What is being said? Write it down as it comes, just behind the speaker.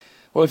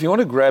Well, if you want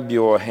to grab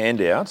your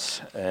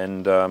handouts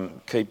and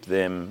keep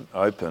them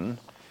open,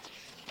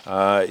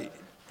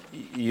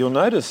 you'll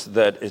notice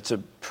that it's a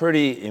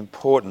pretty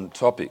important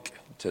topic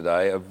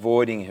today,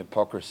 avoiding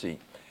hypocrisy.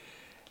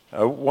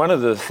 One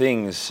of the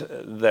things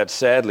that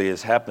sadly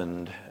has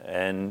happened,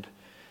 and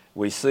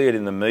we see it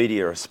in the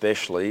media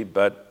especially,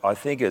 but I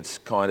think it's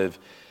kind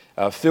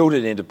of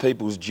filtered into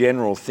people's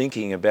general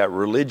thinking about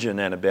religion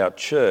and about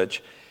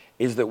church,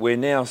 is that we're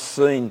now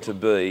seen to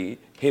be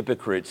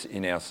hypocrites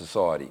in our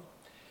society.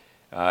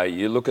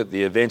 You look at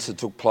the events that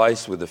took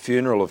place with the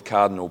funeral of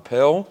Cardinal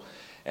Pell,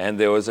 and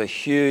there was a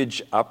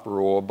huge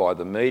uproar by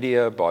the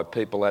media, by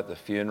people at the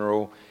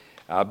funeral,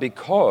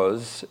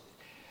 because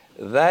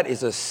that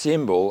is a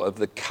symbol of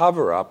the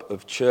cover-up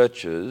of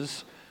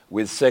churches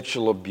with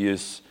sexual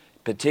abuse,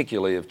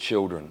 particularly of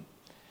children.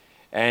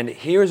 And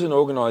here is an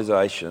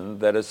organisation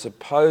that is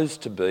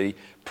supposed to be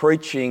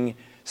preaching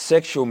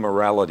sexual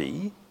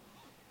morality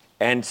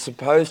and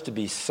supposed to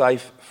be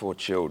safe for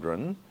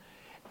children,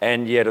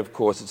 and yet, of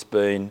course, it's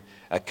been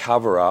a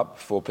cover-up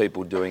for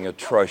people doing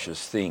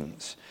atrocious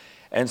things.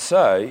 And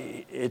so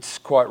it's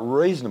quite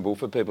reasonable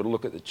for people to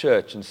look at the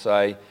church and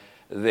say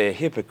they're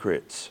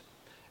hypocrites.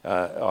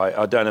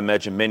 I don't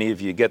imagine many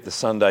of you get the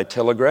Sunday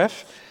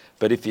Telegraph,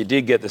 but if you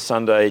did get the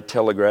Sunday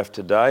Telegraph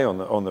today,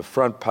 on the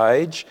front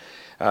page,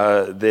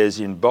 there's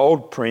in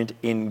bold print,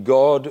 "In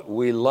God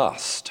We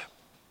Lust."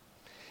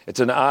 It's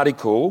an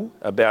article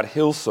about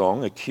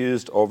Hillsong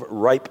accused of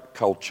rape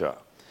culture.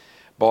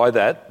 By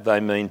that, they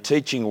mean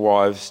teaching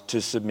wives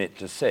to submit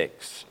to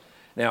sex.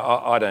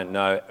 Now, I don't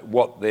know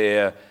what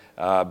they're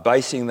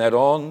basing that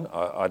on.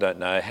 I don't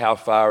know how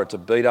far it's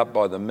beat up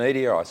by the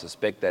media. I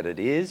suspect that it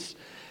is.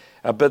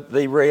 But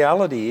the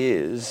reality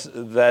is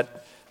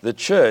that the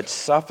church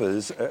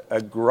suffers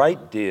a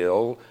great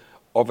deal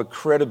of a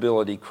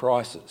credibility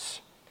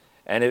crisis.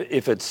 And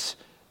if it's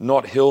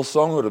not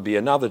Hillsong, it'll be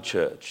another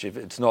church. If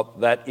it's not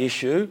that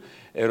issue,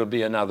 it'll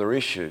be another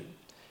issue.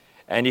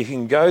 And you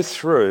can go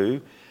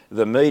through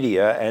the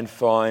media and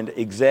find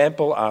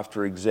example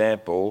after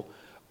example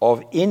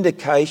of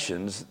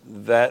indications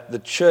that the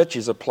church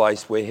is a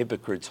place where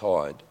hypocrites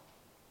hide.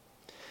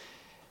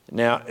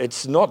 Now,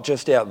 it's not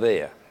just out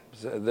there.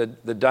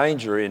 The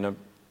danger in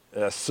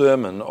a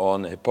sermon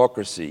on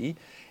hypocrisy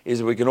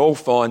is we can all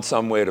find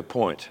somewhere to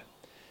point.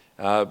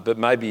 But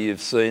maybe you've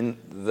seen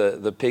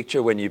the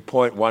picture. When you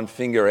point one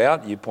finger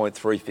out, you point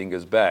three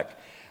fingers back.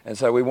 And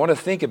so we want to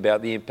think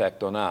about the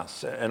impact on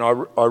us. And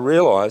I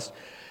realised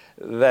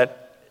that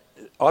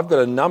I've got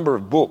a number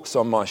of books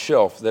on my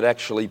shelf that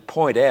actually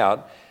point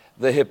out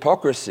the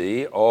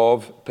hypocrisy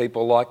of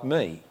people like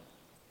me,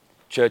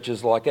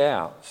 churches like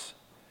ours,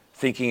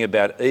 thinking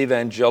about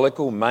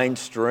evangelical,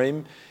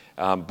 mainstream,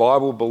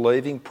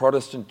 Bible-believing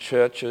Protestant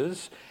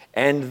churches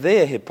and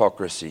their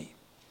hypocrisy.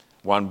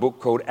 One book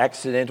called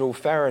Accidental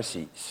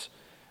Pharisees.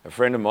 A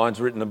friend of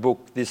mine's written a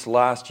book this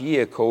last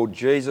year called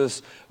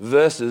Jesus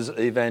versus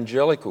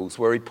Evangelicals,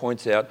 where he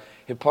points out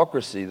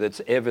hypocrisy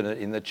that's evident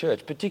in the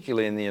church,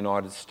 particularly in the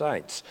United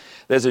States.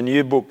 There's a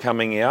new book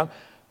coming out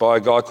by a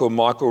guy called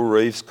Michael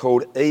Reeves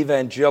called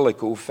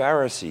Evangelical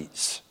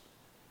Pharisees.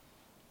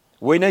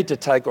 We need to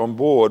take on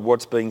board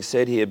what's being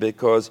said here,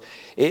 because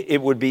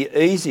it would be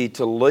easy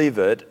to leave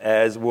it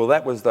as, well,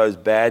 that was those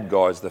bad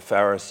guys, the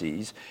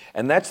Pharisees,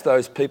 and that's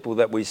those people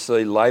that we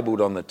see labelled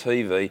on the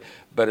TV,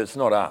 but it's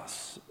not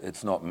us,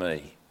 it's not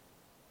me.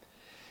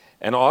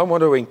 And I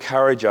want to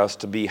encourage us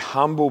to be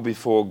humble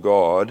before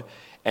God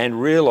and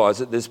realise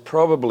that there's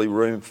probably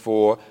room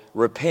for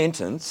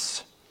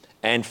repentance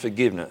and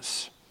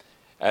forgiveness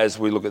as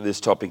we look at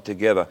this topic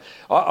together.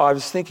 I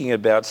was thinking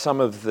about some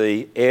of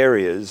the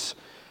areas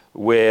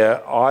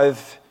where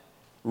I've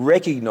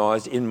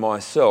recognised in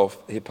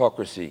myself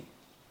hypocrisy.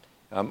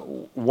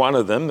 One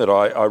of them that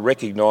I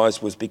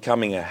recognised was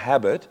becoming a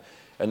habit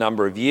a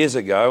number of years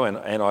ago,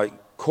 and I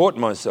caught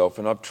myself,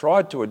 and I've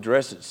tried to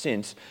address it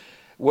since,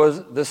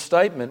 was the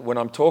statement when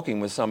I'm talking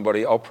with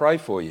somebody, "I'll pray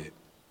for you."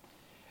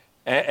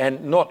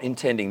 And not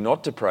intending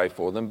not to pray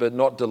for them, but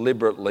not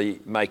deliberately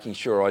making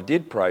sure I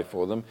did pray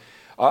for them.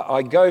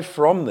 I go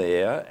from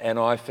there and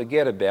I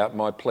forget about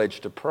my pledge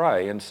to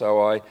pray, and so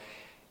I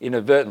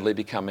inadvertently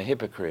become a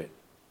hypocrite.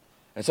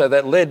 And so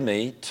that led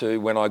me to,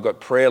 when I got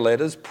prayer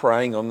letters,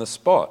 praying on the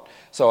spot,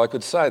 so I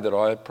could say that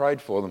I had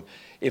prayed for them.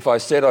 If I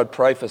said I'd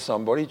pray for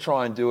somebody,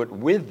 try and do it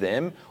with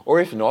them, or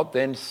if not,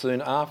 then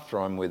soon after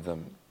I'm with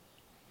them.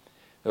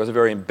 There was a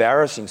very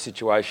embarrassing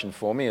situation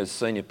for me as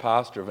senior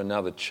pastor of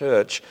another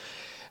church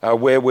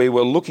where we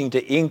were looking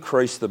to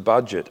increase the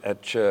budget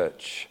at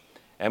church.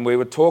 And we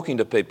were talking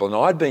to people, and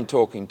I'd been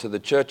talking to the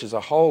church as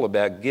a whole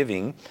about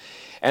giving,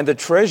 and the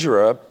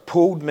treasurer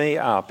pulled me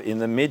up in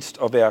the midst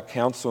of our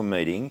council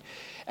meeting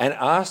and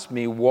asked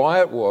me why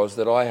it was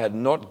that I had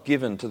not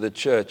given to the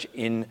church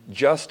in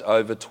just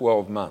over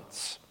 12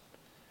 months.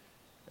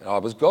 And I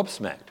was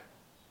gobsmacked.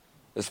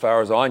 As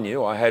far as I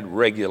knew, I had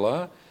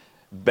regular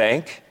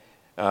bank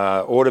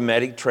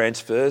automatic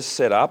transfers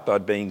set up.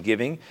 I'd been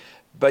giving.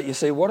 But you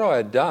see, what I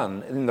had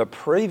done in the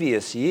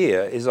previous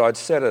year is I'd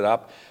set it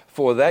up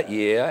for that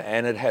year,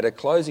 and it had a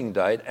closing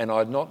date, and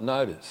I'd not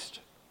noticed.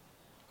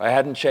 I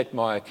hadn't checked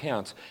my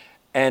accounts.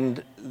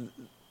 And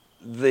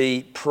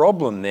the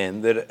problem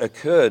then that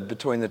occurred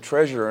between the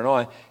treasurer and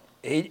I,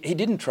 he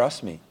didn't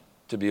trust me,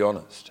 to be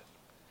honest.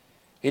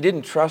 He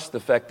didn't trust the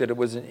fact that it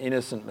was an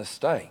innocent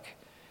mistake.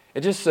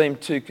 It just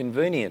seemed too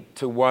convenient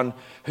to one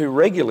who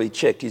regularly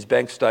checked his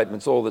bank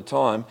statements all the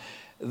time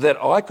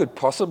that I could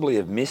possibly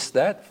have missed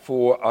that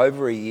for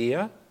over a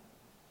year.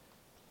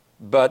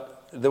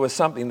 But there was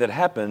something that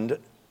happened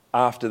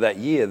after that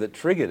year that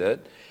triggered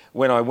it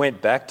when I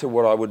went back to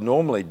what I would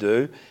normally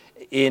do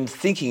in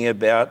thinking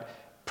about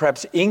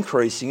perhaps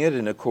increasing it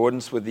in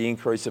accordance with the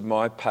increase of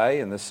my pay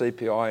and the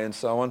CPI and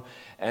so on.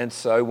 And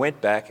so went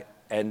back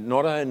and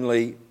not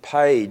only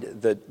made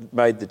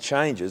the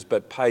changes,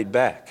 but paid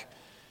back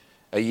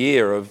a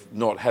year of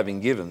not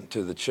having given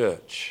to the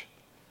church.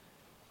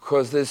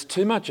 Because there's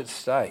too much at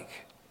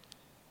stake,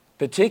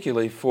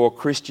 particularly for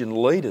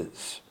Christian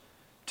leaders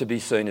to be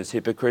seen as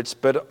hypocrites.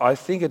 But I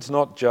think it's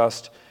not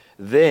just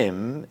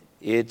them,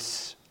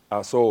 it's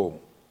us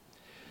all.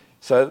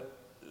 So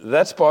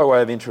that's by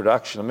way of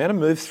introduction. I'm going to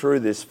move through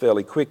this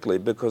fairly quickly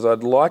because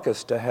I'd like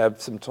us to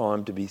have some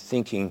time to be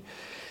thinking.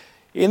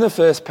 In the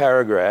first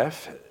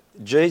paragraph,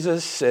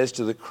 Jesus says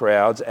to the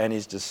crowds and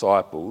his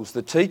disciples,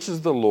 the teachers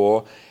of the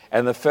law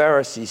and the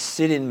Pharisees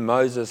sit in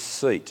Moses'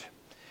 seat.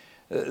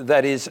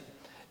 That is,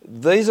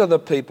 these are the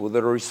people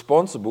that are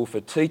responsible for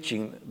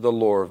teaching the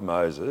law of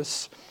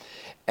Moses.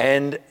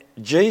 And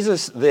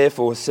Jesus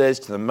therefore says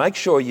to them, make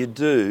sure you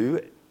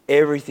do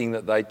everything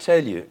that they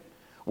tell you.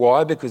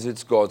 Why? Because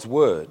it's God's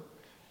word,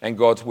 and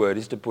God's word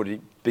is to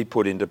be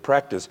put into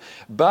practice.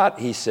 But,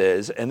 he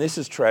says, and this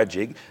is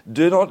tragic,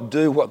 do not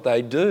do what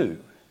they do,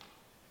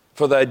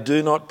 for they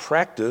do not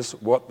practice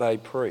what they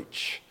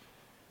preach.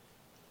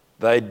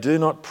 They do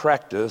not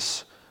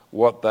practice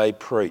what they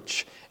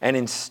preach. And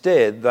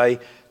instead, they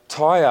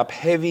tie up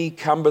heavy,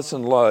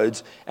 cumbersome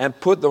loads and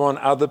put them on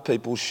other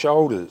people's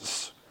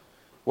shoulders.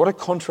 What a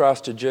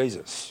contrast to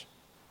Jesus.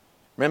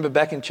 Remember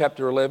back in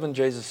chapter 11,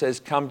 Jesus says,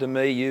 come to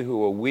me, you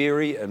who are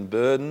weary and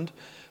burdened,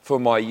 for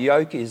my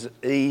yoke is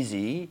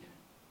easy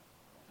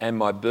and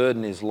my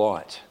burden is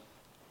light.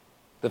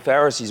 The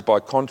Pharisees, by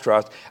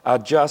contrast, are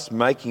just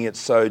making it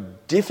so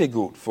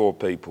difficult for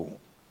people.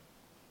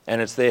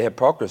 And it's their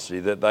hypocrisy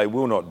that they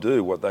will not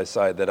do what they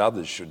say that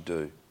others should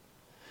do.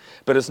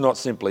 But it's not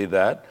simply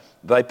that.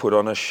 They put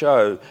on a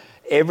show.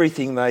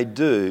 Everything they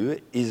do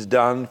is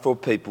done for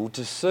people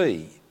to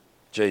see,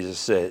 Jesus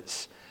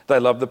says. They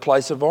love the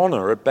place of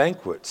honour at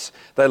banquets.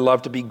 They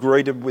love to be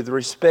greeted with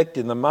respect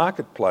in the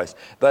marketplace.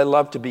 They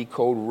love to be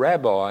called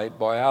rabbi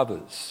by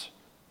others.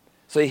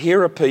 See,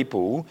 here are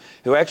people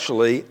who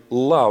actually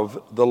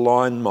love the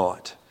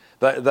limelight.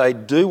 They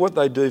do what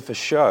they do for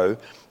show.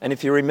 And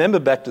if you remember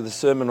back to the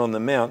Sermon on the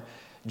Mount,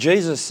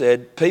 Jesus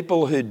said,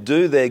 people who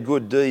do their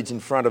good deeds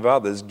in front of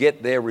others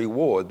get their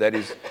reward, that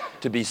is,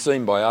 to be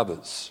seen by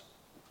others.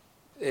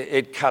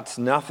 It cuts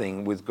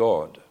nothing with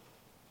God.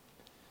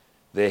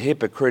 They're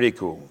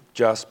hypocritical,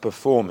 just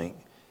performing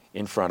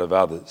in front of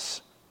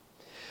others.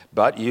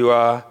 But you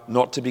are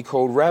not to be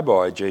called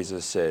rabbi,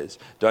 Jesus says.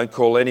 Don't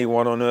call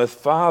anyone on earth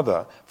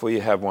father, for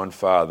you have one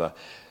father.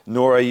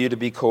 Nor are you to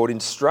be called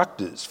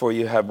instructors, for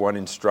you have one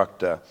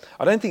instructor.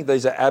 I don't think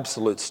these are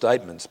absolute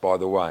statements, by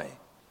the way.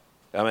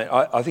 I mean,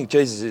 I think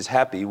Jesus is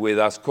happy with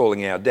us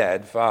calling our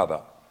dad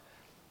father.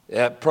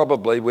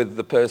 Probably with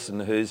the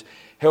person who's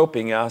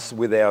helping us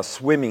with our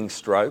swimming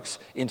strokes,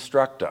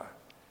 instructor.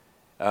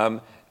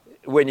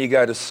 When you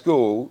go to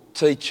school,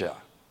 teacher.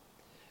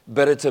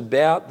 But it's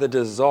about the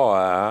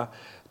desire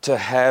to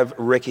have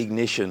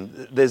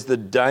recognition. There's the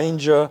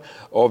danger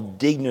of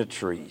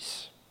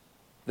dignitaries,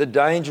 the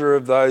danger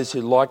of those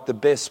who like the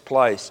best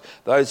place,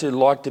 those who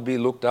like to be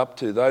looked up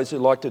to, those who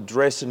like to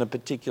dress in a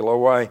particular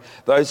way,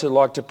 those who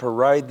like to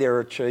parade their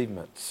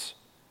achievements.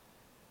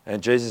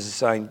 And Jesus is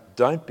saying,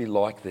 don't be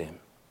like them.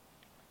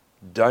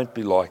 Don't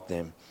be like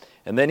them.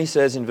 And then he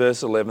says in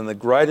verse 11, the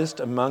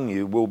greatest among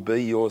you will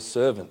be your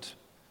servant.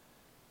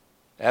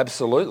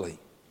 Absolutely.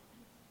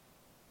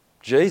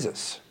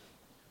 Jesus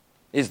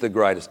is the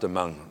greatest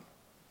among them.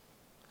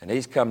 And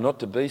he's come not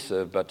to be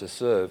served, but to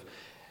serve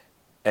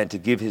and to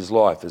give his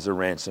life as a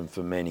ransom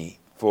for many.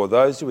 For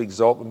those who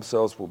exalt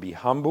themselves will be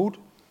humbled,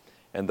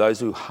 and those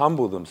who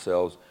humble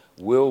themselves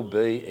will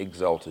be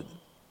exalted.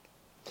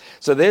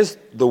 So there's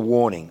the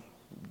warning.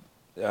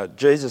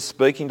 Jesus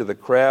speaking to the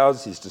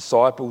crowds, his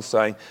disciples,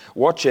 saying,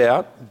 watch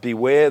out,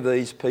 beware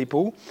these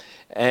people.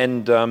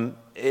 And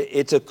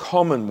it's a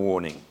common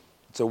warning.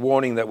 It's a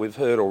warning that we've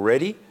heard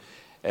already,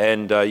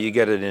 and you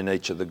get it in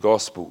each of the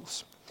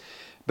Gospels.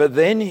 But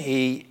then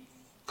he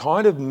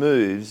kind of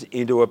moves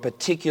into a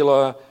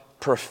particular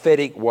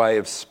prophetic way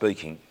of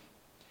speaking.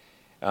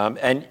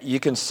 And you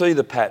can see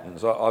the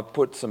patterns. I've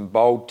put some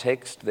bold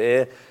text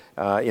there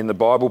in the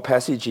Bible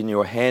passage in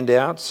your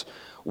handouts.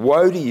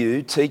 Woe to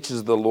you, teachers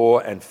of the law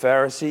and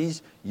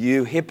Pharisees,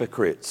 you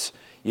hypocrites.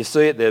 You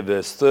see it there,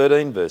 verse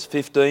 13, verse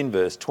 15,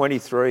 verse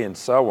 23, and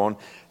so on.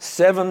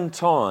 7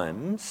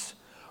 times,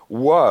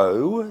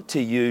 Woe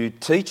to you,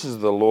 teachers of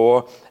the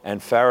law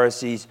and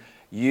Pharisees,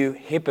 you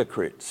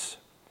hypocrites.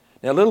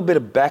 Now, a little bit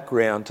of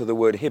background to the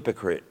word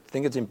hypocrite. I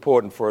think it's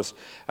important for us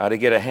to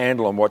get a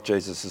handle on what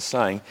Jesus is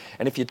saying.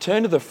 And if you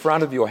turn to the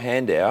front of your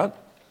handout,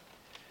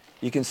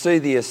 you can see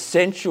the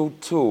essential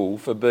tool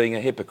for being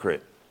a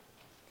hypocrite.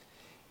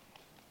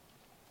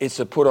 It's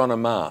to put on a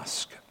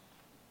mask.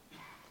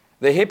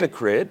 The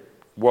hypocrite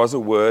was a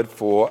word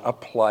for a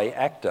play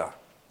actor.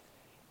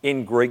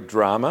 In Greek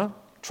drama,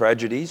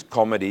 tragedies,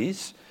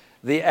 comedies,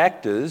 the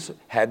actors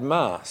had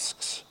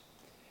masks.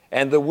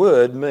 And the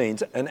word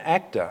means an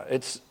actor.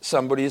 It's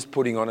somebody who's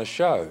putting on a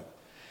show.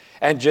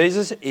 And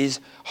Jesus is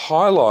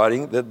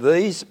highlighting that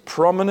these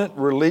prominent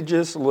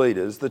religious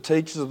leaders, the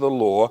teachers of the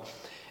law,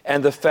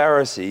 and the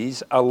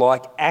Pharisees are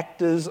like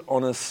actors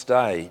on a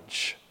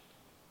stage.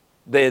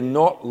 They're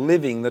not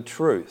living the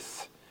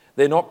truth.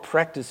 They're not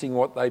practicing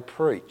what they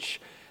preach.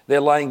 They're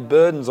laying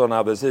burdens on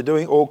others. They're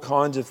doing all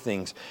kinds of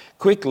things.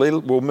 Quickly,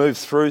 we'll move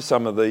through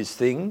some of these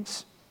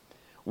things.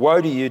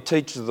 Woe to you,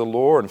 teachers of the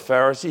law and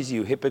Pharisees,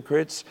 you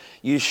hypocrites.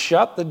 You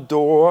shut the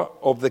door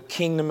of the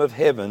kingdom of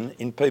heaven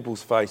in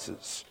people's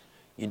faces.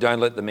 You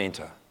don't let them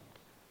enter.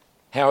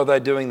 How are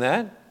they doing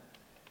that?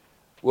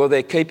 Well,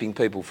 they're keeping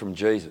people from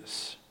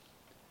Jesus.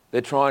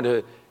 They're trying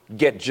to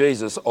get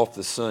Jesus off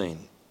the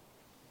scene.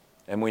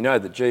 And we know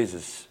that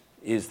Jesus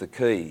is the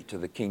key to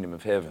the kingdom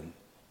of heaven.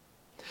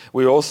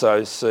 We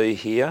also see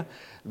here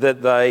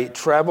that they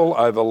travel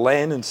over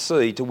land and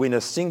sea to win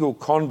a single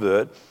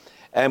convert,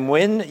 and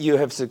when you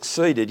have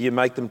succeeded, you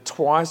make them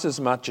twice as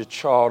much a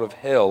child of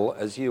hell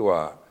as you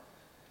are.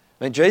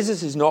 I mean,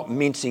 Jesus is not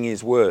mincing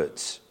his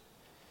words.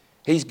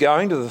 He's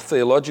going to the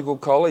theological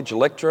college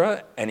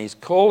lecturer and he's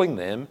calling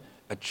them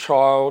a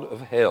child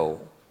of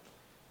hell.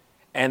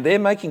 And they're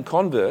making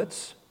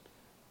converts,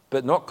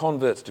 but not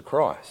converts to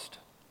Christ.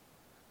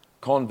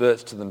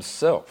 Converts to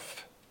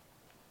themselves.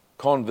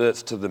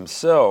 Converts to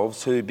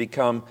themselves who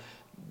become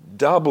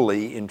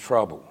doubly in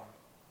trouble.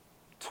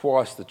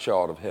 Twice the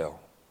child of hell.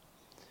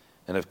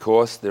 And of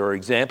course, there are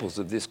examples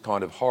of this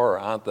kind of horror,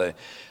 aren't there?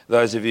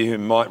 Those of you who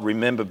might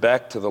remember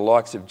back to the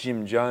likes of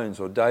Jim Jones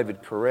or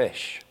David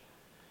Koresh.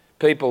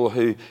 People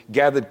who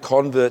gathered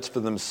converts for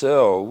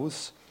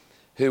themselves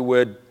who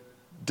were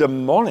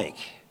demonic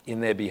in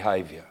their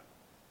behaviour,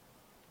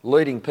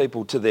 leading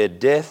people to their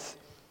death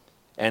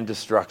and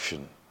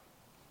destruction.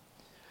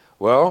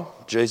 Well,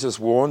 Jesus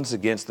warns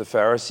against the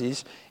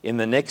Pharisees in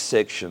the next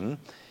section,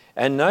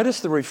 and notice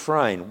the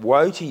refrain,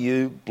 woe to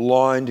you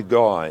blind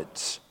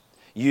guides,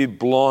 you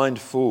blind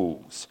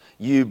fools,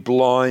 you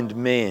blind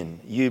men,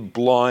 you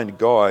blind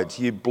guides,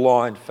 you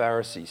blind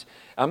Pharisees.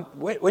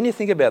 When you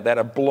think about that,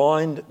 a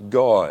blind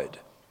guide,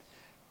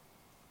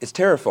 it's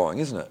terrifying,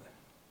 isn't it?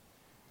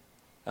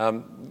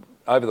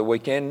 Over the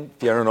weekend,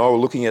 Fiona and I were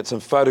looking at some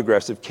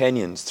photographs of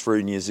canyons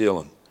through New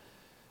Zealand.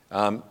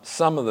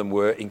 Some of them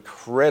were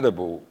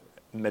incredible,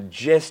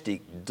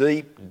 majestic,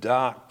 deep,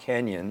 dark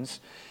canyons,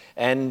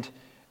 and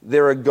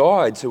there are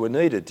guides who are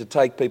needed to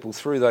take people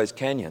through those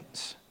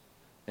canyons.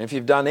 And if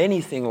you've done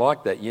anything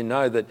like that, you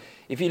know that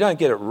if you don't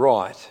get it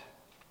right,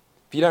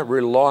 if you don't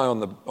rely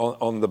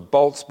on the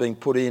bolts being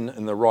put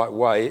in the right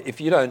way,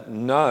 if you don't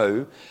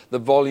know the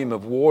volume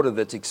of water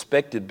that's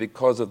expected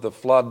because of the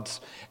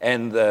floods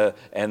and the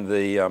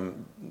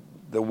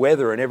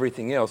weather and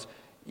everything else,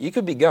 you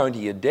could be going to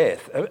your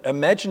death.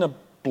 Imagine a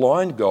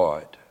blind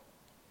guide.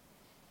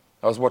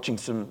 I was watching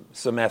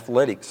some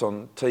athletics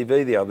on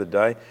TV the other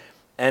day,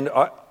 and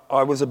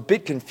I was a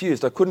bit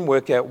confused. I couldn't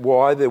work out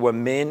why there were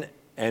men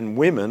and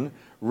women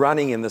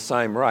running in the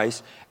same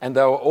race, and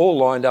they were all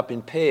lined up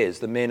in pairs,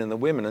 the men and the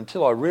women,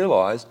 until I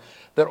realised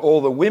that all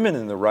the women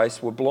in the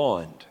race were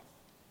blind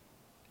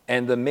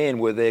and the men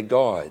were their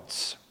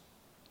guides.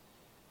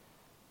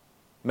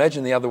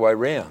 Imagine the other way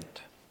round.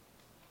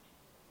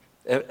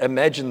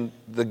 Imagine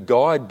the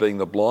guide being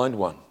the blind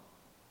one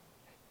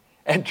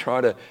and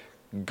trying to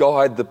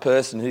guide the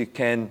person who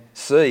can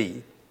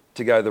see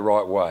to go the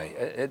right way.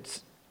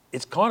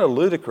 It's kind of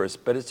ludicrous,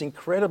 but it's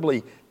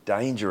incredibly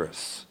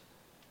dangerous.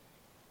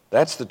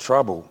 That's the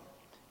trouble,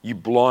 you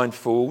blind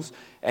fools.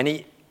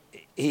 And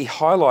he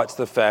highlights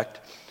the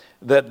fact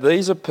that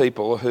these are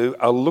people who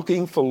are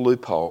looking for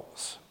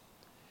loopholes.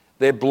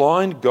 They're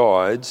blind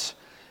guides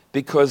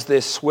because they're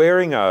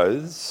swearing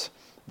oaths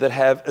that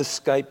have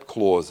escape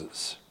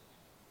clauses.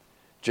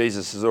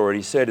 Jesus has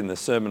already said in the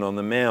Sermon on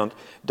the Mount,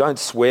 don't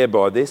swear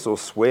by this or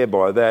swear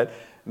by that.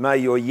 May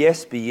your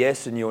yes be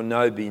yes and your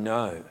no be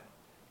no.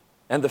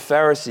 And the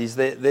Pharisees,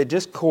 they're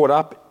just caught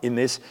up in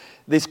this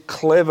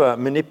clever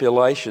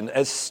manipulation,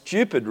 as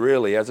stupid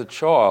really as a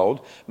child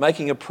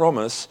making a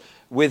promise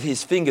with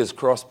his fingers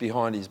crossed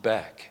behind his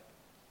back.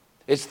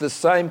 It's the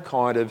same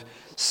kind of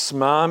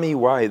smarmy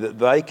way that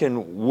they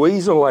can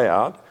weasel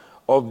out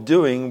of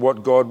doing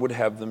what God would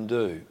have them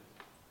do.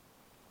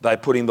 They're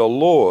putting the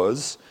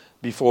laws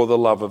before the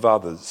love of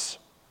others.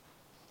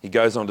 He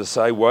goes on to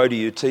say, woe to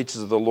you,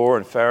 teachers of the law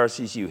and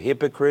Pharisees, you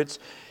hypocrites.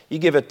 You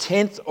give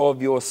 1/10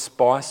 of your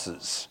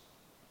spices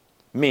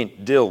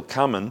mint, dill,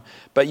 cumin,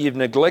 but you've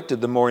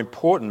neglected the more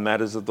important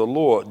matters of the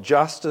law,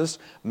 justice,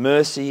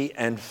 mercy,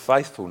 and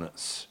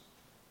faithfulness.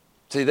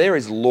 See, there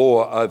is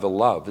law over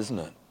love, isn't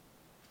it?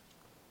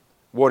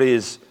 What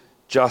is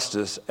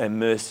justice and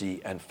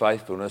mercy and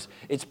faithfulness?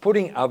 It's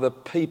putting other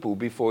people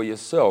before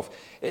yourself.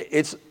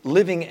 It's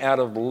living out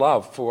of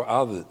love for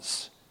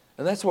others.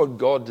 And that's what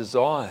God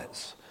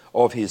desires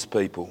of his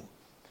people.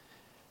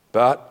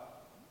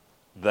 But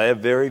they're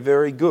very,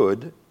 very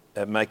good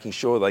at making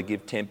sure they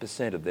give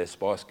 10% of their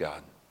spice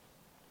garden,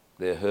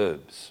 their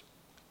herbs.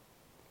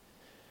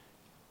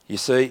 You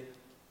see,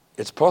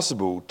 it's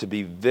possible to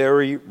be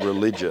very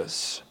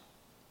religious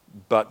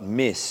but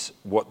miss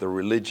what the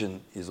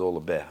religion is all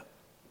about.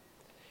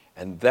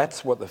 And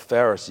that's what the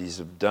Pharisees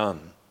have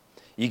done.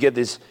 You get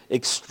this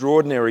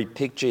extraordinary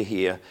picture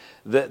here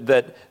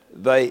that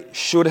they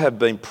should have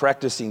been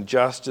practicing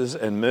justice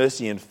and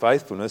mercy and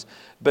faithfulness,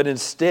 but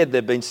instead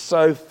they've been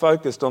so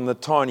focused on the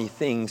tiny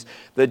things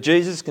that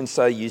Jesus can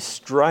say, you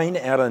strain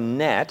out a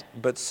gnat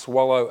but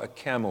swallow a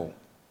camel.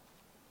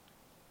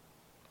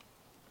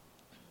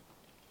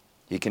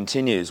 He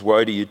continues,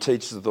 woe to you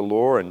teachers of the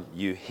law and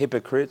you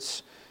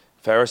hypocrites,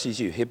 Pharisees,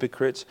 you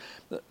hypocrites.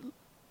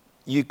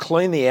 You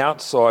clean the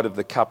outside of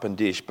the cup and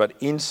dish, but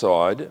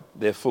inside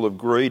they're full of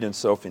greed and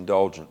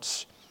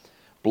self-indulgence.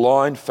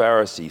 Blind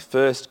Pharisee,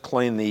 first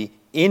clean the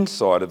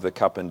inside of the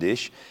cup and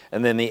dish,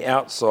 and then the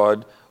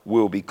outside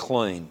will be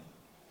clean.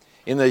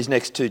 In these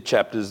next two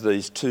chapters,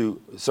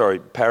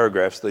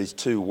 paragraphs, these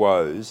two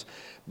woes,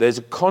 there's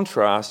a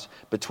contrast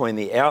between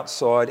the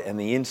outside and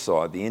the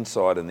inside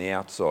and the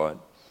outside.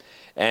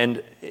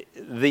 And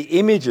the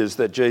images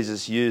that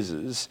Jesus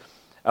uses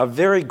are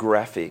very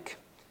graphic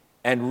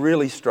and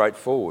really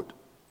straightforward.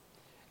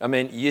 I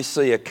mean, you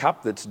see a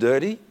cup that's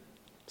dirty,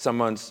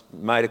 someone's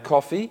made a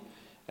coffee,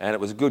 and it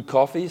was good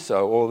coffee,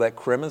 so all that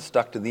crema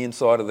stuck to the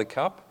inside of the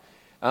cup.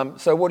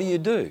 So what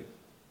do?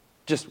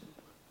 Just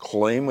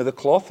clean with a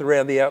cloth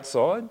around the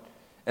outside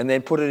and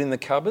then put it in the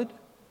cupboard?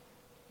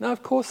 No,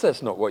 of course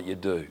that's not what you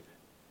do.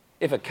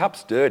 If a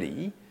cup's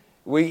dirty,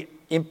 we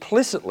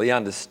implicitly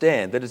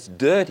understand that it's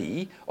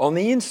dirty on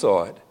the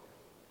inside,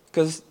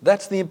 because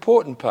that's the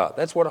important part.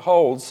 That's what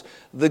holds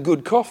the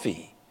good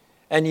coffee.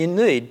 And you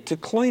need to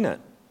clean it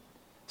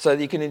so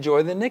that you can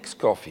enjoy the next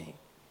coffee.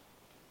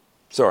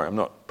 Sorry, I'm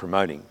not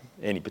promoting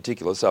any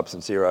particular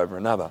substance here over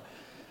another.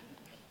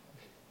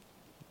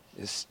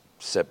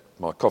 Except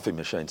my coffee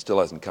machine still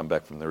hasn't come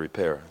back from the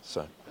repairer.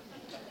 But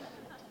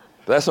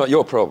that's not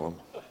your problem.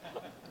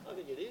 I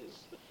think it is.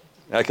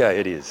 Okay,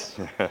 it is.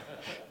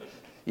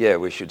 Yeah,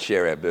 we should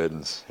share our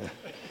burdens.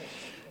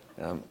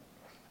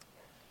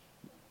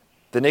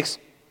 The next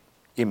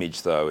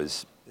image, though,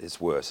 is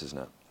worse, isn't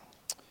it?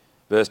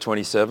 Verse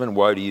 27,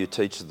 woe to you,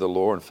 teachers of the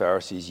law and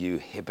Pharisees, you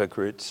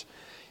hypocrites.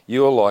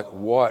 You are like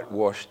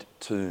whitewashed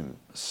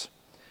tombs,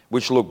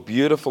 which look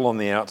beautiful on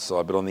the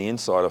outside, but on the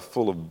inside are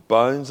full of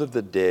bones of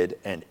the dead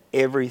and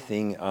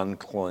everything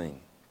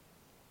unclean.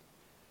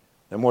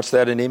 And what's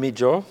that an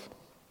image of?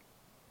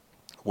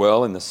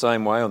 Well, in the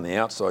same way, on the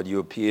outside you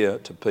appear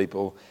to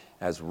people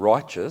as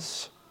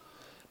righteous,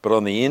 but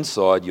on the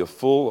inside you're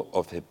full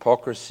of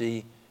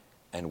hypocrisy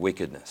and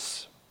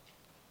wickedness.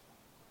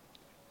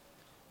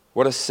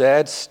 What a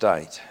sad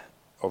state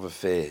of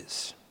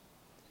affairs.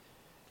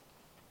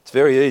 It's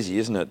very easy,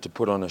 isn't it, to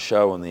put on a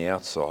show on the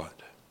outside.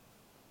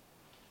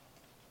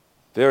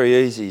 Very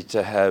easy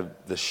to have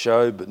the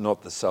show but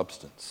not the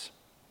substance.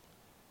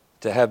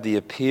 To have the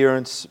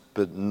appearance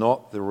but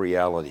not the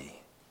reality.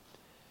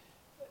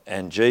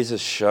 And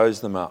Jesus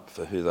shows them up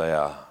for who they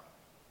are.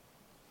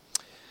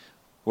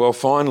 Well,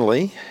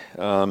 finally,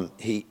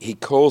 he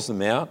calls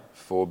them out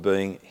for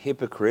being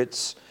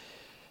hypocrites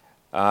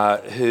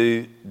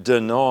who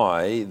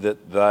deny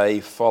that they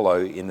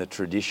follow in the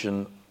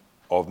tradition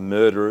of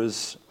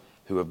murderers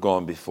who have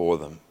gone before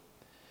them.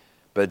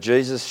 But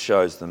Jesus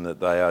shows them that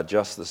they are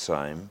just the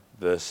same.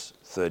 Verse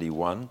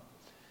 31,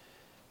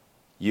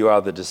 you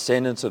are the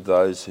descendants of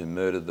those who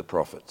murdered the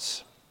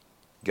prophets.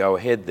 Go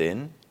ahead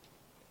then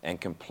and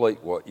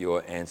complete what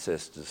your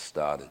ancestors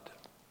started.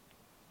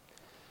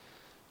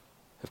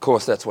 Of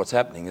course, that's what's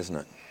happening, isn't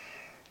it?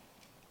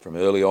 From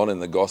early on in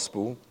the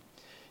gospel,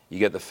 you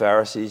get the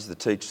Pharisees, the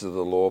teachers of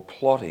the law,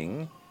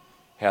 plotting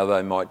how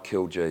they might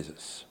kill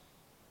Jesus.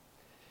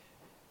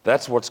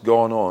 That's what's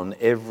gone on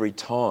every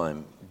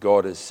time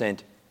God has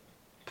sent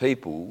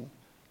people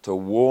to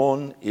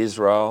warn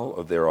Israel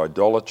of their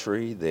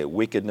idolatry, their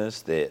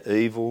wickedness, their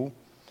evil.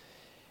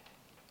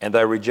 And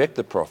they reject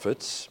the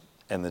prophets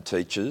and the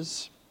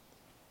teachers,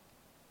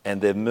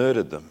 and they've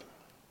murdered them.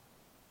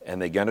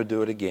 And they're going to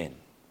do it again.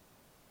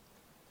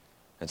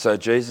 And so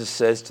Jesus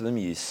says to them,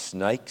 you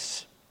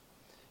snakes,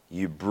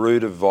 you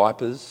brood of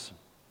vipers.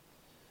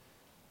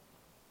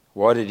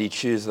 Why did he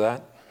choose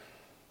that?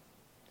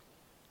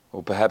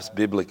 Well, perhaps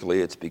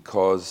biblically it's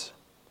because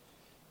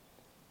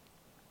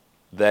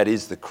that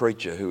is the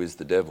creature who is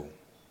the devil.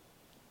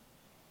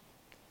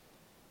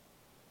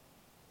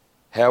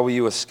 How will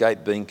you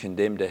escape being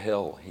condemned to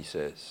hell, he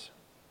says.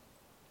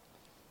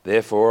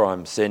 Therefore,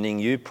 I'm sending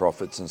you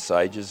prophets and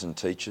sages and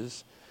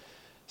teachers.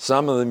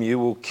 Some of them you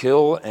will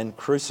kill and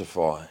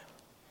crucify.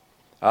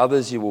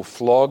 Others you will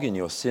flog in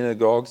your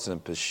synagogues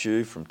and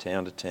pursue from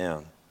town to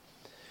town.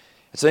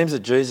 It seems that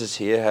Jesus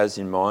here has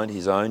in mind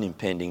his own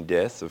impending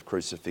death of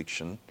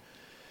crucifixion.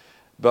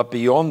 But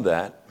beyond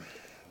that,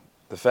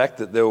 the fact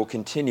that there will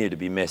continue to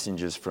be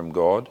messengers from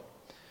God,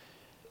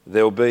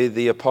 there will be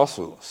the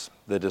apostles,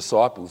 the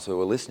disciples who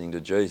are listening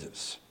to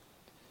Jesus.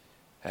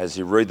 As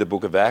you read the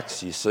book of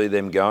Acts, you see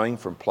them going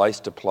from place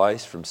to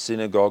place, from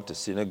synagogue to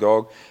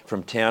synagogue,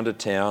 from town to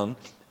town,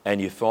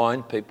 and you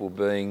find people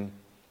being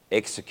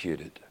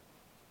executed.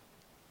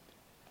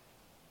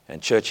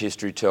 And church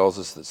history tells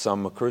us that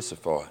some were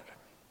crucified,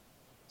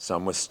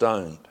 some were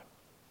stoned,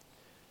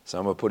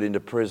 some were put into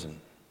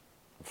prison,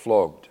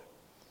 flogged.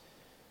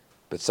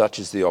 But such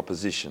is the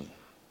opposition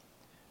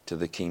to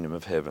the kingdom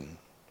of heaven.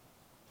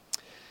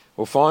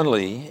 Well,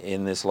 finally,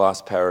 in this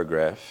last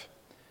paragraph,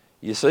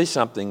 you see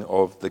something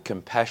of the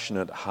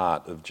compassionate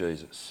heart of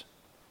Jesus.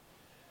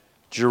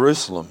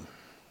 Jerusalem,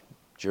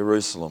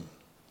 Jerusalem,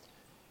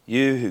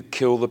 you who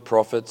kill the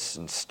prophets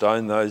and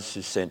stone those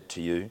who sent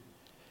to you,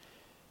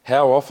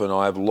 how often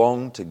I have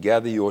longed to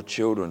gather your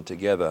children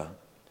together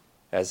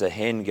as a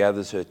hen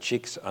gathers her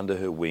chicks under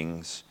her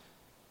wings,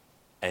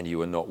 and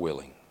you are not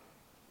willing.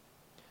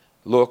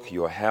 Look,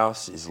 your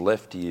house is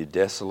left to you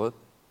desolate.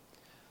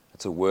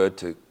 That's a word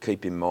to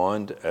keep in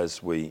mind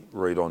as we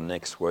read on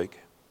next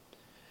week.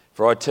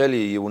 For I tell you,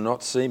 you will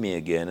not see me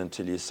again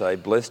until you say,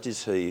 blessed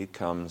is he who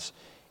comes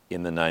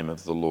in the name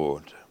of the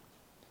Lord.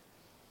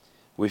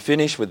 We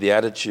finish with the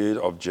attitude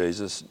of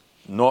Jesus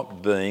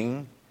not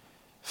being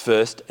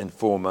first and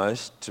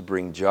foremost to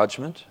bring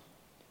judgment,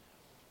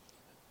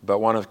 but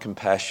one of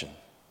compassion,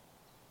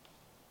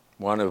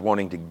 one of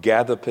wanting to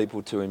gather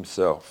people to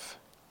himself.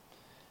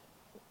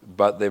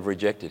 But they've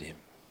rejected him.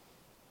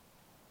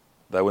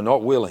 They were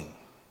not willing.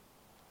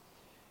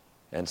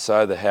 And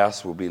so the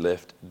house will be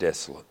left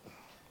desolate.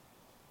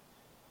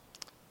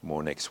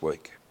 More next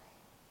week.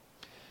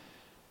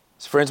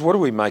 So friends, what do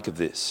we make of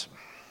this?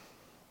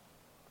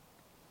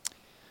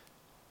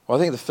 Well,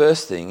 I think the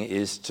first thing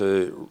is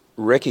to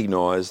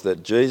recognise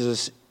that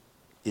Jesus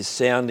is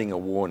sounding a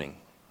warning.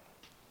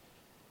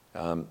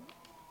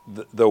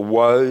 The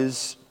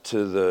woes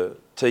to the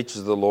teachers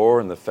of the law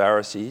and the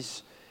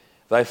Pharisees,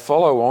 they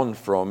follow on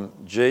from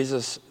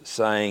Jesus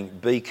saying,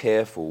 be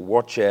careful,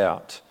 watch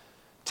out,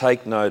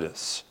 take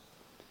notice.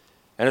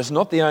 And it's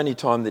not the only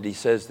time that he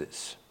says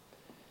this.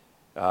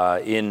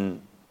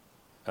 In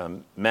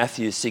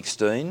Matthew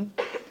 16,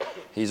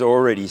 he's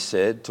already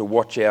said to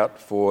watch out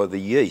for the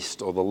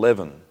yeast or the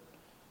leaven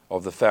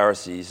of the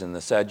Pharisees and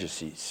the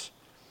Sadducees.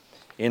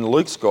 In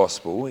Luke's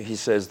Gospel, he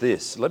says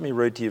this. Let me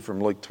read to you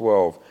from Luke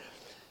 12.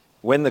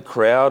 When the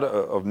crowd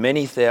of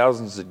many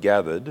thousands had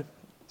gathered,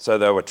 so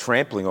they were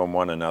trampling on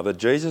one another,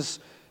 Jesus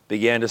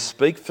began to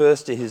speak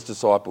first to his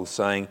disciples,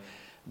 saying,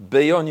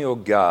 be on your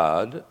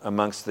guard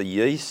amongst the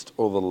yeast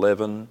or the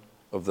leaven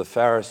of the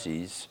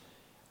Pharisees,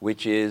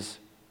 which is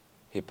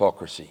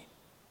hypocrisy.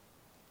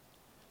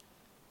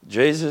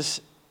 Jesus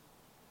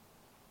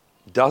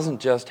doesn't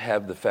just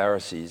have the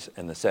Pharisees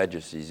and the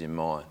Sadducees in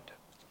mind.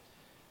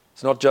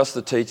 It's not just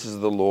the teachers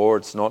of the law,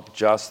 it's not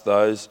just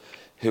those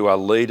who are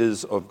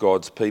leaders of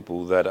God's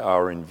people that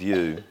are in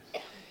view.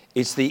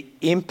 It's the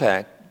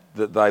impact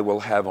that they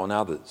will have on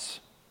others.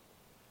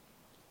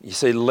 You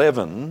see,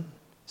 leaven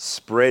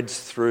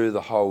spreads through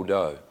the whole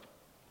dough.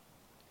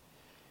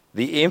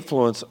 The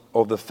influence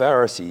of the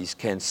Pharisees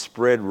can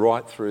spread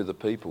right through the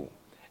people.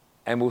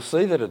 And we'll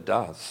see that it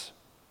does.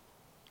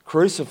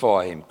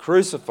 Crucify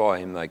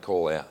him, they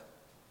call out.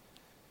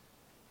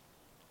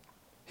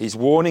 He's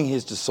warning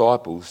his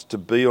disciples to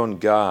be on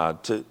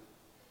guard,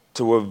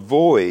 to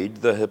avoid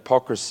the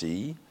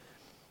hypocrisy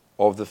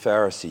of the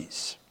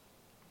Pharisees.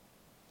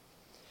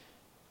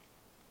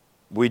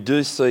 We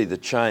do see the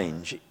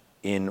change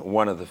in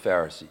one of the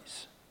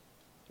Pharisees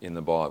in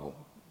the Bible.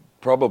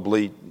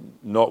 Probably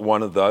not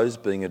one of those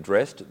being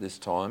addressed at this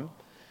time.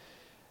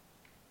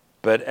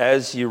 But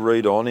as you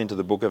read on into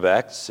the book of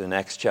Acts, in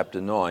Acts chapter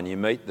 9, you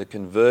meet the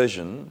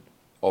conversion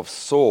of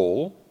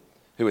Saul,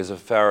 who is a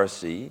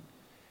Pharisee,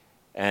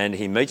 and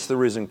he meets the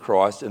risen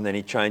Christ, and then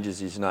he changes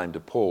his name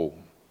to Paul.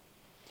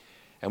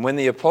 And when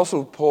the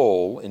Apostle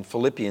Paul, in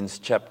Philippians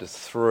chapter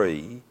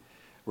 3,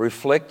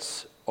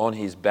 reflects on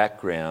his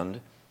background,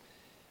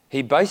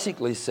 he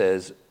basically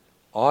says,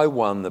 I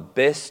won the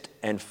best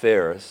and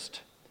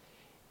fairest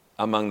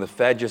among the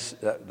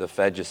Sadducees,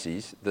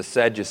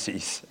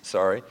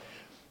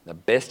 the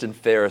best and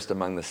fairest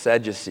among the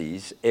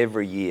Sadducees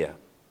every year.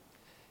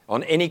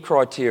 On any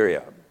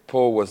criteria,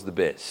 Paul was the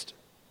best.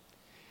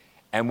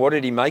 And what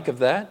did he make of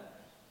that?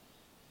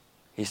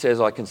 He says,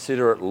 I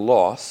consider it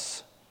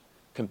loss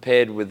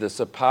compared with the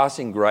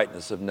surpassing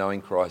greatness of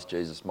knowing Christ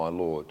Jesus my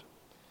Lord.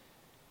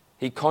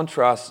 He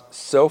contrasts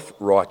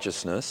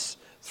self-righteousness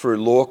through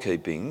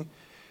law-keeping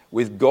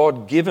with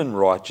God-given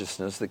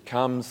righteousness that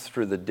comes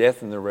through the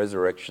death and the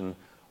resurrection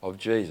of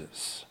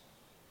Jesus.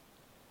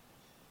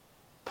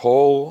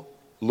 Paul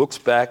looks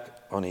back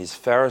on his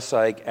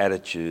Pharisaic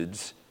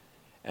attitudes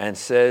and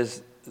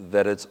says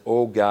that it's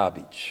all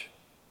garbage.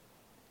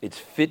 It's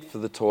fit for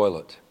the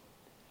toilet.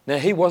 Now,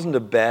 he wasn't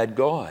a bad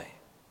guy.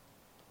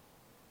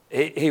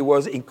 He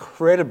was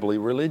incredibly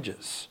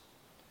religious.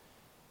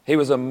 He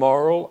was a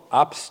moral,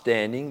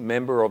 upstanding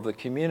member of the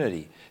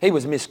community. He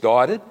was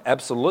misguided,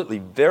 absolutely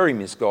very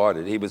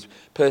misguided. He was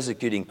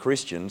persecuting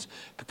Christians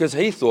because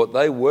he thought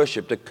they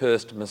worshipped a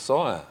cursed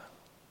Messiah.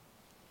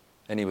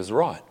 And he was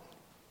right.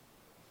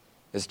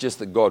 It's just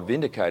that God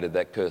vindicated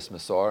that cursed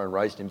Messiah and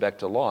raised him back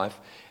to life.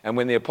 And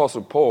when the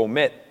Apostle Paul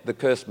met the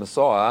cursed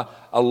Messiah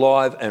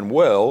alive and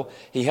well,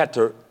 he had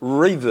to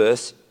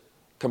reverse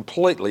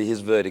completely his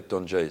verdict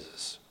on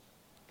Jesus.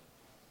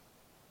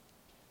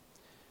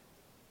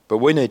 But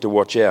we need to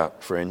watch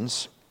out,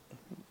 friends.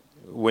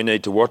 We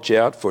need to watch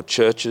out for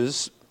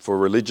churches, for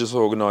religious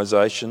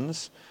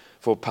organisations,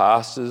 for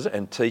pastors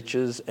and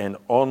teachers and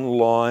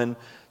online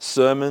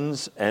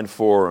sermons and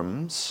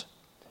forums,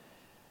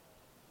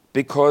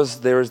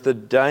 because there is the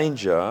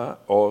danger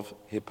of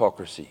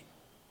hypocrisy.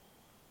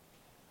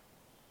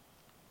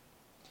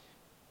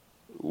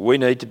 We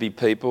need to be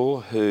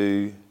people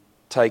who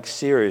take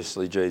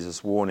seriously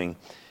Jesus' warning,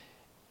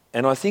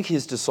 and I think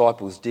his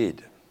disciples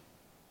did.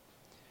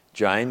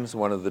 James,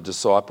 one of the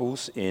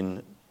disciples,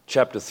 in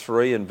chapter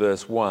 3 and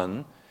verse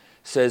 1,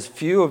 says,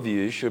 "Few of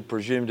you should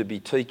presume to be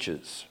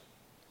teachers,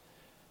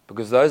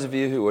 because those of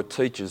you who are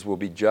teachers will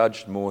be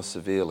judged more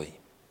severely."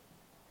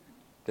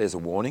 There's a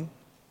warning.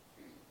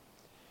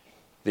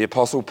 The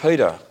Apostle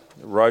Peter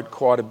wrote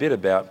quite a bit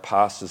about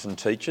pastors and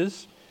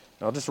teachers.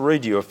 I'll just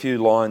read you a few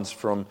lines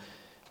from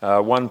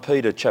 1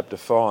 Peter chapter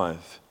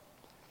 5.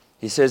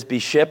 He says, "Be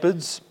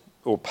shepherds,"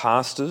 or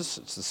pastors,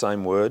 it's the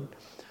same word,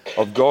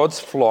 "of God's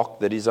flock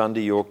that is under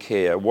your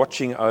care,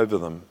 watching over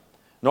them,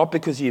 not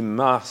because you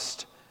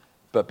must,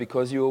 but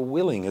because you are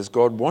willing, as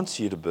God wants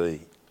you to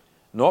be,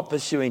 not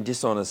pursuing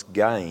dishonest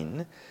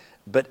gain,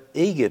 but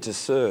eager to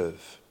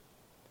serve,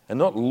 and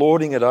not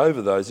lording it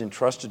over those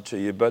entrusted to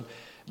you, but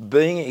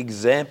being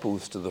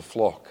examples to the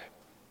flock."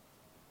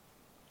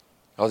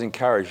 I was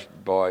encouraged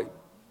by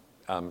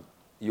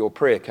your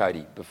prayer,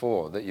 Katie,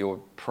 before, that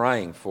you're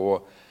praying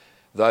for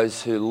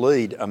those who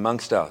lead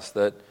amongst us,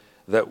 that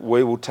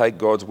we will take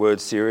God's word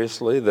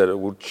seriously, that it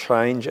will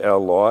change our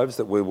lives,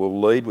 that we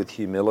will lead with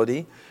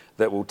humility,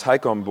 that we'll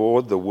take on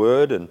board the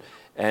word.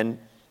 And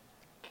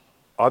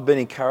I've been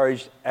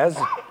encouraged as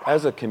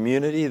a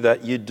community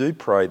that you do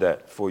pray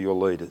that for your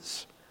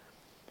leaders.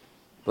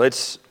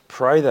 Let's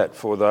pray that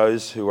for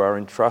those who are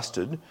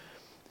entrusted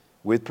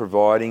with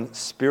providing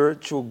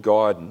spiritual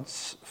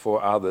guidance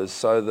for others,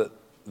 so that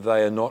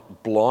they are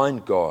not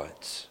blind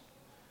guides,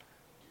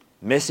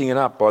 messing it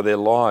up by their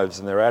lives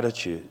and their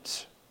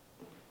attitudes.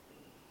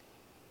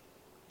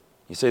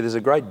 You see, there's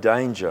a great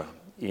danger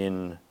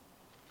in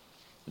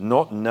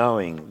not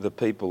knowing the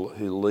people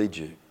who lead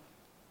you.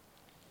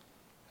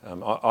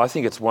 I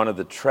think it's one of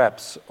the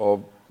traps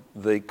of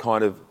the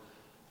kind of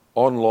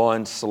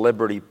online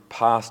celebrity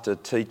pastor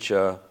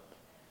teacher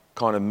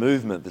kind of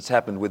movement that's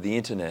happened with the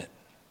internet.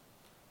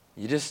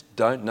 You just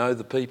don't know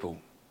the people.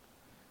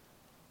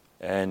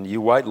 And you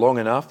wait long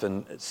enough,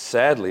 and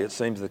sadly it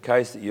seems the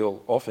case that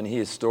you'll often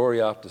hear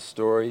story after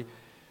story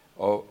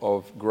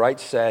of great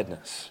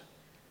sadness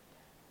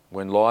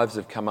when lives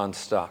have come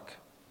unstuck.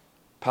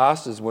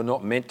 Pastors were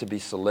not meant to be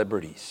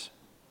celebrities.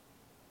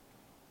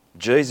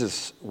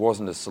 Jesus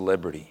wasn't a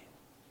celebrity.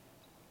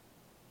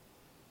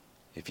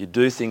 If you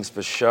do things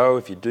for show,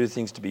 if you do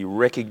things to be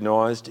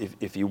recognised,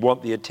 if you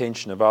want the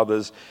attention of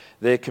others,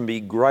 there can be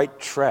great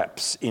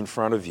traps in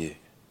front of you.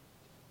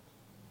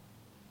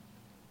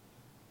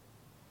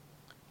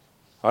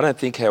 I don't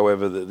think,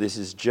 however, that this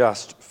is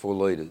just for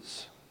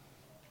leaders.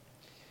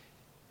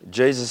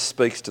 Jesus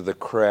speaks to the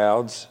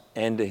crowds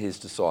and to his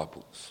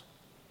disciples.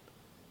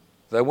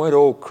 They weren't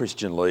all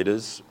Christian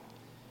leaders.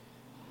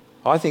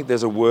 I think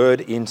there's a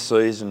word in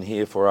season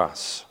here for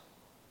us.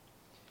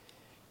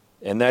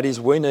 And that is,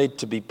 we need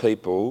to be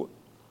people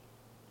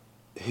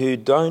who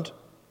don't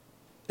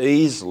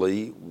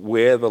easily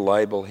wear the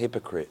label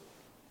hypocrite.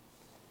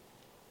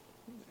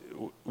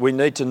 We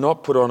need to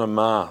not put on a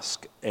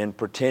mask and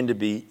pretend to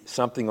be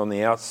something on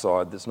the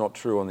outside that's not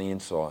true on the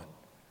inside.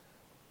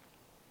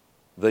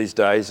 These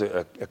days,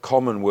 a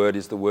common word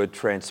is the word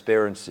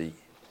transparency.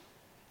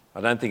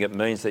 I don't think it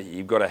means that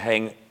you've got to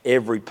hang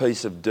every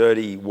piece of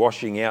dirty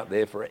washing out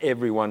there for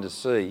everyone to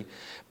see,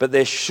 but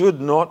there should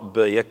not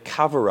be a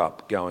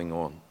cover-up going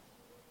on.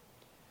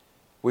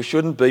 We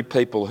shouldn't be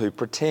people who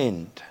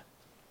pretend,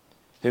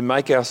 who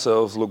make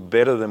ourselves look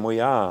better than we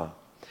are.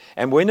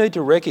 And we need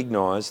to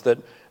recognise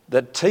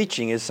that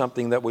teaching is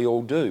something that we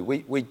all do.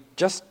 We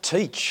just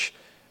teach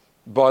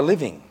by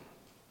living.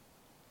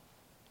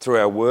 Through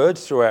our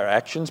words, through our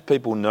actions,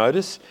 people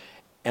notice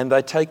and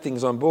they take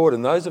things on board.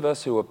 And those of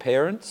us who are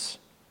parents,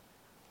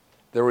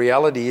 the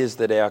reality is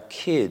that our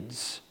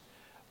kids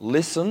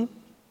listen,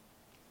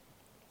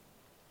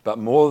 but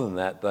more than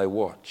that, they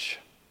watch.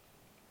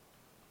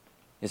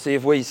 You see,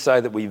 if we say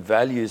that we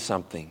value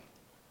something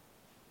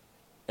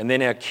and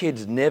then our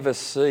kids never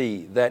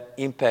see that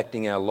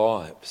impacting our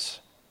lives,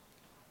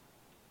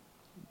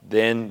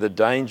 then the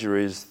danger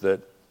is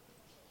that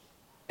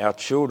our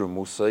children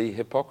will see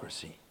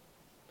hypocrisy.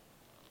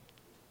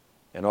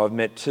 And I've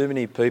met too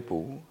many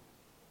people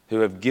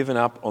who have given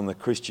up on the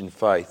Christian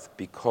faith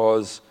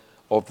because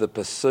of the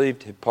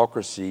perceived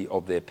hypocrisy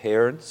of their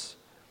parents,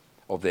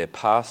 of their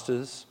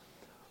pastors,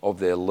 of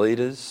their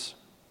leaders.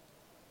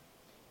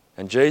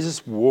 And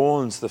Jesus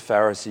warns the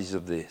Pharisees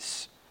of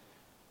this.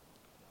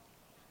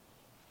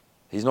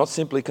 He's not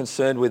simply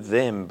concerned with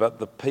them, but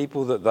the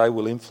people that they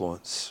will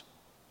influence.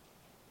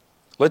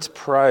 Let's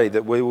pray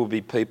that we will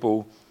be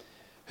people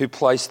who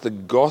place the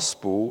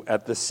gospel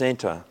at the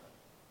centre,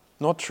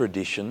 not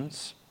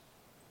traditions,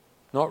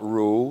 not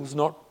rules,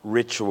 not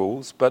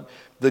rituals, but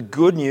the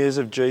good news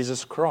of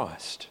Jesus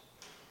Christ.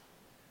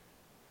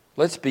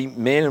 Let's be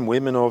men and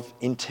women of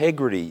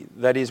integrity.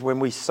 That is, when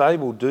we say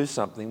we'll do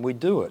something, we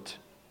do it.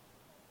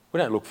 We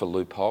don't look for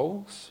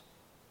loopholes.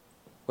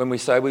 When we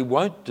say we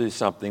won't do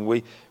something,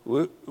 we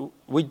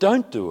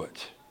don't do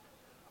it.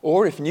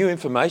 Or if new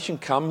information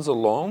comes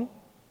along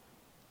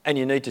and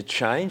you need to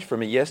change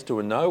from a yes to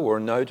a no or a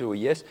no to a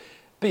yes,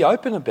 be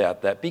open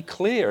about that. Be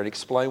clear and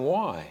explain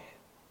why.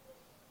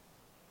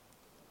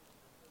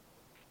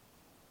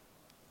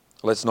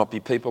 Let's not be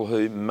people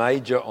who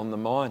major on the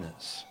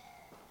minors.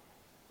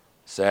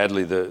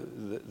 Sadly,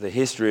 the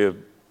history of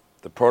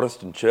the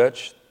Protestant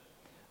church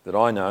that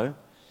I know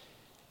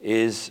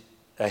is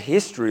a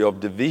history of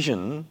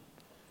division,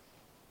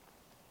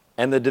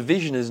 and the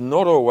division is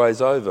not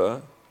always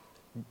over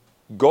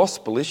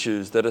gospel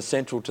issues that are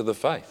central to the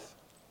faith.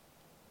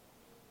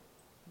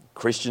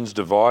 Christians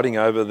dividing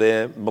over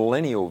their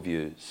millennial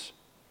views,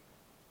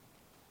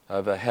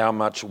 over how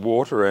much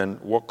water and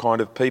what kind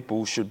of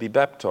people should be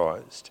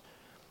baptised,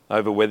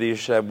 over whether you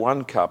should have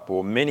one cup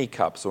or many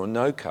cups or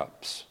no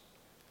cups,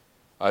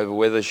 over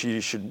whether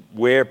you should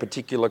wear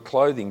particular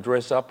clothing,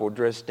 dress up or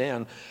dress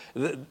down,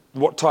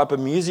 what type of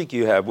music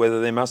you have,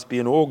 whether there must be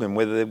an organ,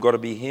 whether there've got to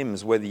be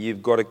hymns, whether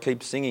you've got to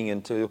keep singing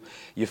until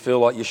you feel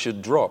like you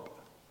should drop.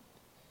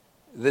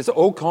 There's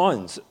all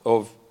kinds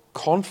of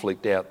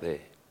conflict out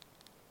there.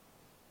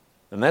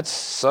 And that's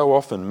so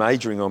often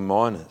majoring on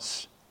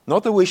minors.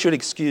 Not that we should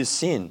excuse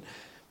sin,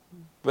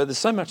 but there's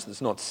so much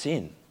that's not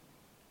sin.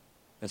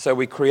 And so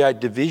we create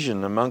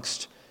division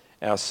amongst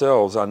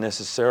ourselves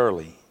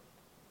unnecessarily.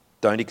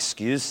 Don't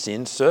excuse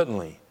sin,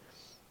 certainly.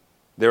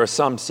 There are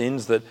some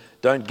sins that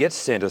don't get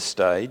centre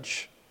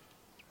stage.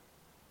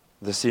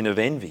 The sin of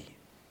envy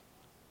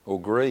or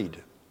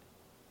greed.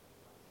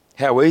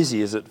 How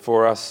easy is it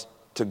for us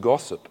to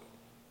gossip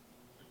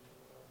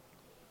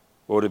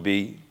or to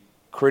be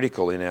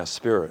critical in our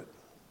spirit,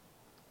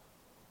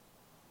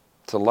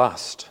 to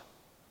lust,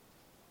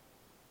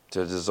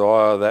 to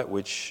desire that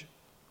which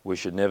we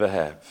should never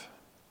have.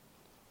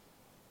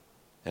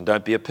 And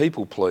don't be a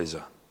people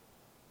pleaser.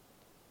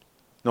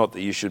 Not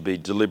that you should be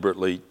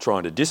deliberately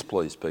trying to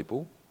displease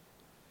people,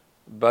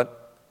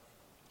 but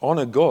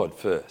honour God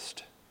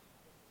first.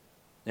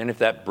 And if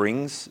that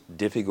brings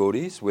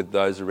difficulties with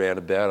those around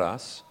about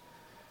us,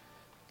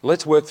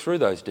 let's work through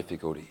those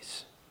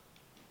difficulties,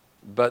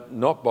 but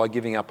not by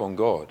giving up on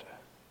God.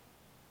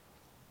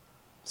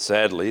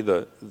 Sadly,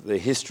 the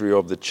history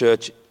of the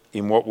church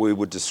in what we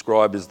would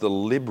describe as the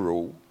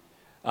liberal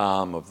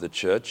arm of the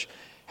church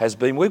has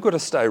been, we've got to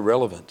stay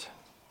relevant.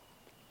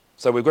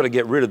 So we've got to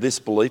get rid of this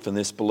belief and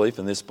this belief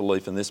and this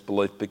belief and this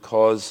belief,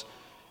 because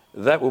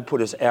that will put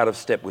us out of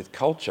step with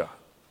culture.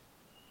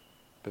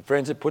 But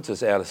friends, it puts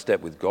us out of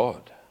step with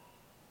God.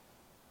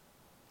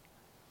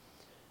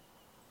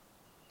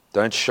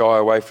 Don't shy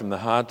away from the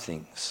hard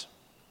things.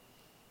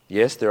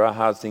 Yes, there are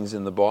hard things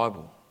in the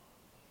Bible.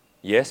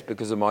 Yes,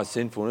 because of my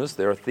sinfulness,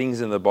 there are things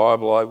in the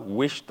Bible I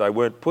wish they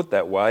weren't put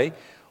that way,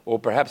 or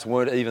perhaps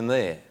weren't even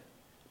there.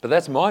 But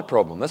that's my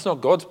problem. That's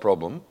not God's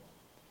problem.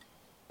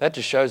 That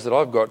just shows that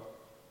I've got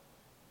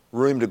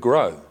room to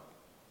grow,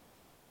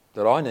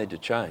 that I need to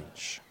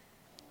change.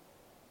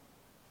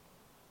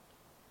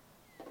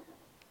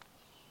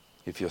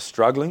 If you're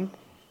struggling,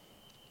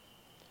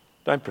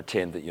 don't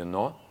pretend that you're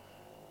not.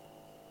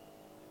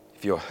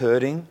 If you're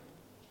hurting,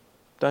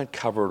 don't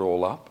cover it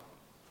all up.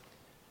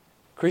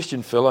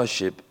 Christian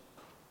fellowship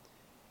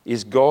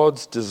is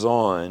God's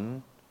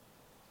design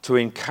to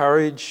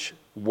encourage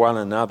one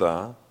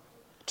another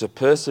to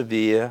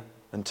persevere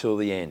until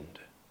the end.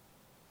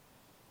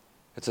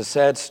 It's a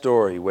sad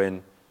story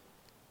when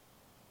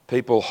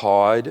people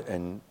hide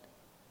and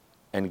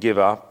give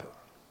up.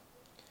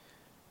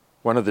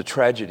 One of the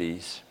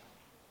tragedies,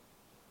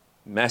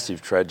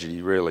 massive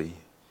tragedy really,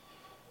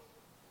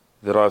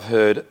 that I've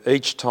heard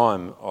each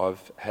time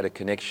I've had a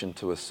connection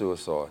to a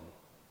suicide.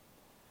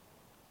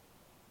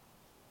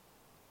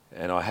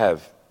 And I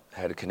have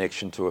had a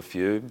connection to a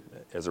few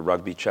as a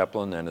rugby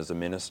chaplain and as a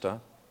minister,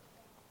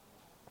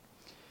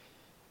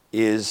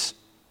 is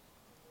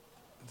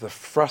the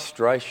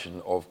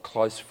frustration of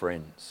close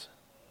friends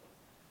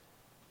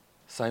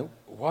saying,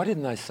 why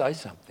didn't they say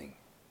something?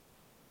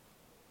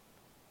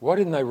 Why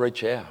didn't they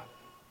reach out?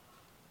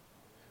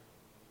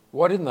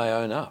 Why didn't they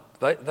own up?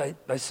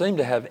 They seem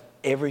to have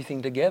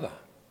everything together.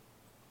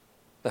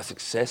 They're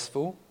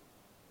successful,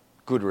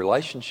 good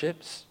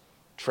relationships,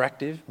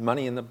 attractive,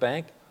 money in the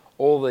bank,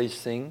 all these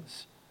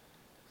things.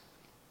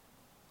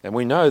 And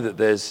we know that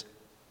there's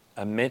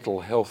a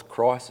mental health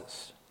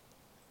crisis.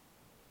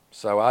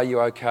 So are you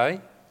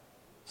okay?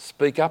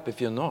 Speak up if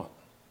you're not.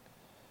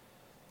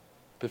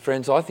 But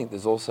friends, I think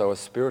there's also a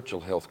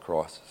spiritual health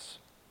crisis.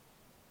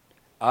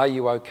 Are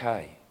you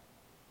okay?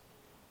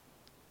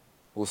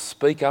 Well,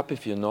 speak up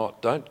if you're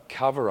not. Don't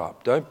cover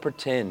up. Don't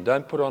pretend.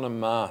 Don't put on a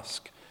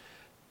mask.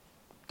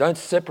 Don't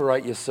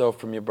separate yourself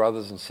from your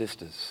brothers and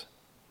sisters.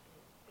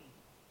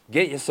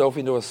 Get yourself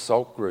into a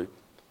SALT group.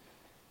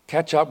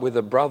 Catch up with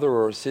a brother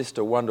or a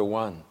sister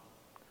one-to-one.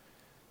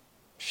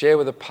 Share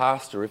with a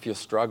pastor if you're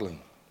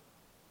struggling.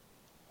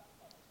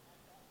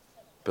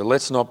 But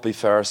let's not be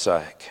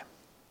Pharisaic.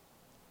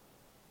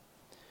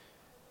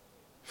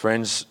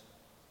 Friends,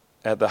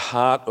 at the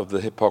heart of the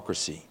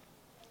hypocrisy,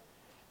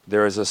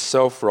 there is a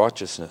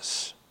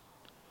self-righteousness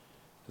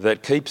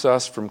that keeps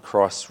us from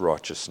Christ's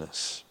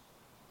righteousness.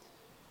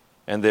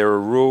 And there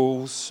are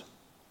rules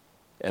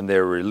and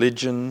there are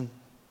religion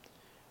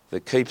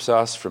that keeps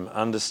us from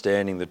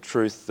understanding the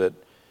truth that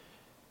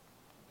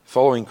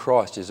following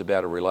Christ is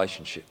about a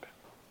relationship.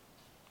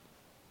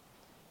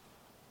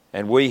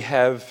 And we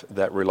have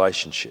that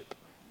relationship.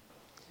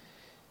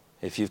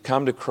 If you've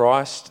come to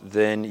Christ,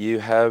 then you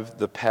have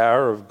the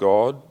power of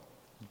God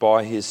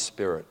by His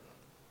Spirit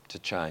to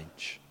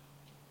change.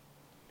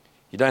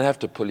 You don't have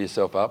to pull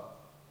yourself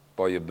up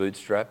by your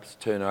bootstraps,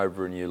 turn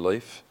over a new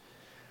leaf.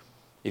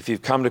 If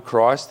you've come to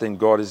Christ, then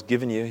God has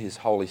given you His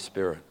Holy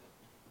Spirit.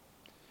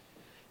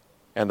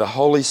 And the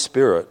Holy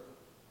Spirit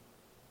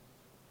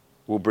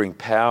will bring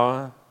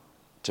power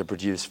to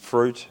produce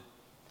fruit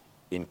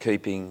in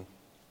keeping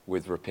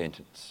with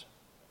repentance.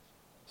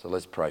 So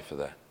let's pray for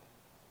that.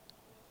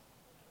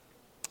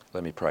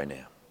 Let me pray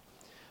now.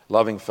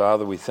 Loving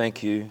Father, we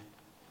thank you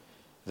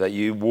that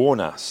you warn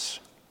us,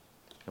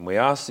 and we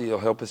ask that you'll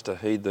help us to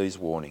heed these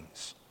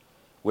warnings.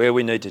 Where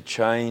we need to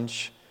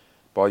change,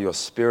 by your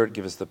Spirit,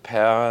 give us the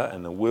power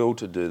and the will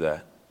to do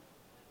that.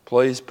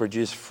 Please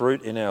produce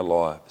fruit in our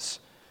lives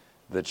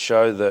that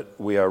show that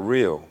we are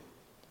real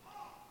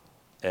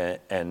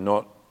and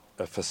not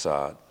a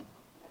facade.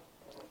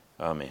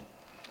 Amen.